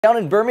Down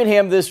in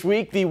Birmingham this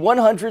week, the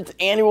 100th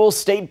annual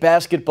state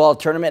basketball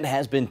tournament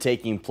has been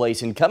taking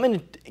place, and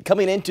coming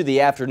into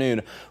the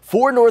afternoon,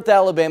 4 North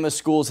Alabama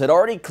schools had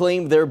already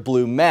claimed their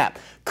blue map.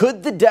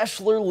 Could the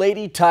Deshler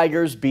Lady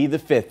Tigers be the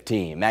 5th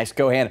team? Max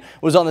Cohan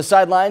was on the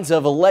sidelines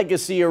of a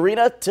Legacy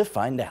Arena to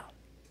find out.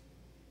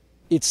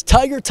 It's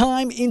Tiger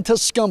time in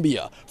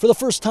Tuscumbia. For the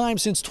first time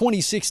since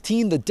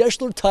 2016, the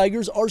Deshler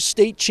Tigers are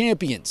state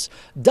champions.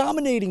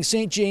 Dominating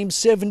St. James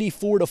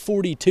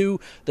 74-42,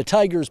 the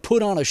Tigers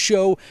put on a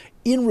show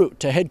en route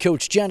to head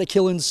coach Janet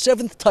Killen's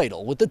 7th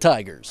title with the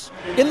Tigers.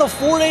 In the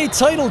 4A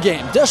title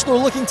game,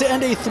 Deshler looking to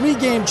end a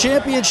 3-game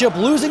championship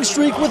losing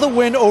streak with a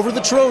win over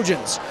the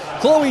Trojans.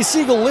 Chloe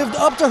Siegel lived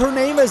up to her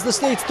name as the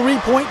state's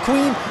 3-point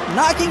queen,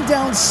 knocking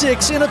down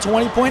 6 in a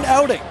 20-point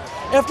outing.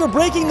 After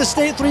breaking the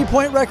state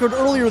 3-point record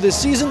earlier this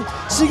season,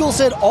 Siegel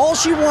said all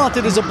she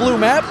wanted is a blue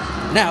map.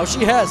 Now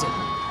she has it.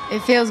 It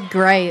feels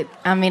great.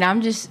 I mean,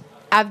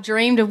 I've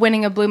dreamed of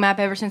winning a blue map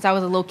ever since I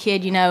was a little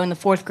kid, you know, in the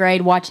 4th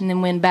grade, watching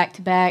them win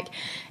back-to-back.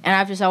 And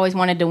I've just always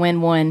wanted to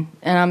win one.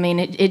 And I mean,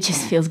 it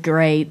just feels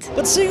great.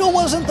 But Siegel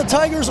wasn't the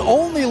Tigers'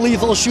 only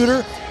lethal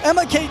shooter.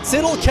 Emma Kate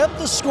Tittle kept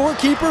the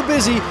scorekeeper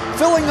busy,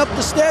 filling up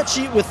the stat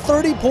sheet with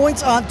 30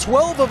 points on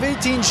 12 of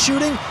 18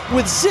 shooting,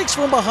 with 6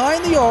 from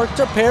behind the arc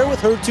to pair with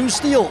her 2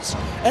 steals.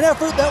 An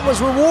effort that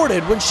was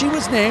rewarded when she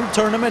was named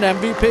tournament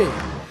MVP.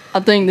 I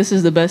think this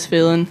is the best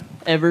feeling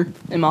ever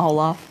in my whole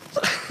life.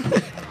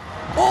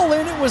 All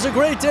in, it was a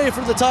great day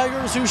for the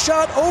Tigers, who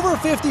shot over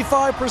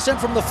 55%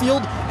 from the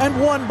field and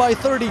won by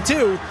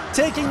 32,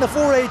 taking the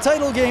 4A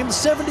title game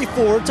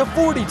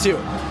 74-42.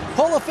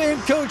 Hall of Fame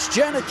coach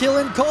Janet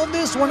Killen called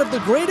this one of the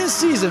greatest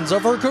seasons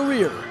of her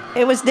career.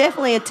 It was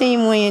definitely a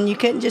team win. You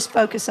couldn't just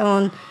focus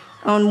on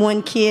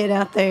one kid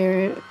out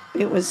there.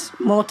 It was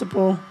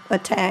multiple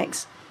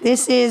attacks.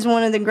 This is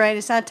one of the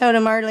greatest. I told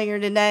him earlier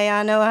today,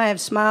 I know I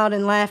have smiled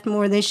and laughed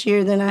more this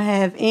year than I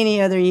have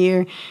any other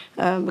year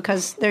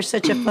because they're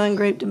such a fun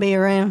group to be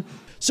around.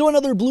 So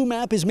another blue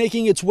map is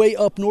making its way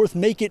up north,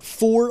 make it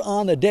 4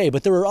 on a day.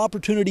 But there are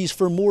opportunities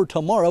for more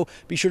tomorrow.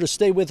 Be sure to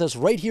stay with us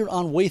right here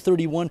on Way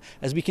 31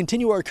 as we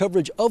continue our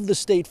coverage of the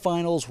state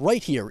finals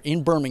right here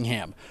in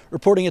Birmingham.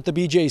 Reporting at the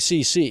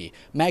BJCC,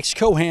 Max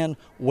Cohan,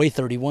 Way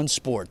 31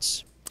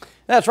 Sports.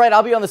 That's right.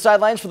 I'll be on the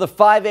sidelines for the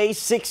 5A,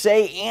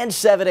 6A, and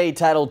 7A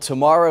title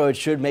tomorrow. It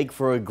should make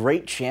for a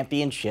great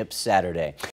championship Saturday.